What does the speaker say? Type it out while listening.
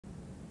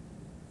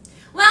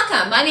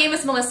Welcome, my name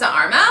is Melissa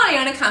Armo. I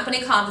own a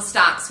company called the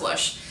Stock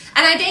Swoosh,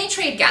 and I day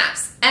trade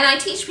gaps, and I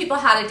teach people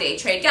how to day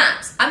trade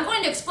gaps. I'm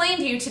going to explain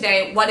to you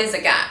today what is a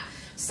gap.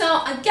 So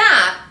a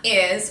gap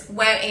is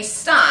when a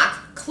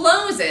stock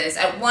closes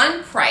at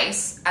one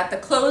price at the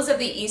close of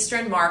the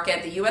Eastern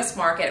market, the US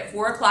market at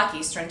 4 o'clock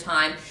Eastern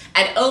time,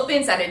 and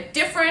opens at a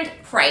different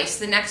price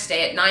the next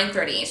day at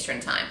 9:30 Eastern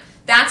time.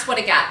 That's what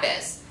a gap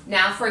is.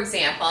 Now, for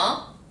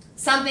example,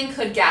 something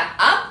could gap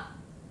up.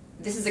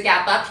 This is a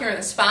gap up here in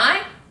the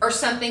SPY, or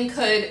something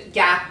could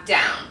gap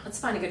down. Let's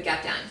find a good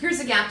gap down. Here's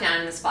a gap down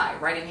in the SPY,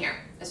 right in here.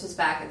 This was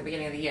back at the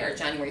beginning of the year,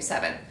 January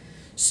 7th.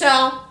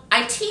 So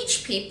I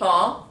teach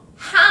people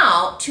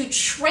how to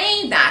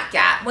trade that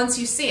gap once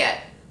you see it.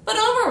 But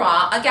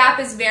overall, a gap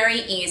is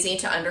very easy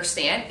to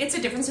understand. It's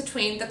a difference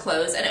between the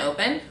close and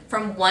open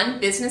from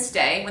one business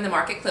day when the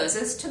market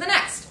closes to the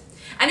next.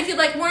 And if you'd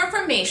like more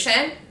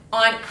information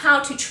on how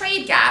to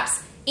trade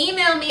gaps,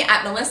 email me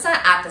at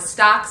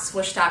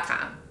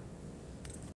melissa@thestockswoosh.com.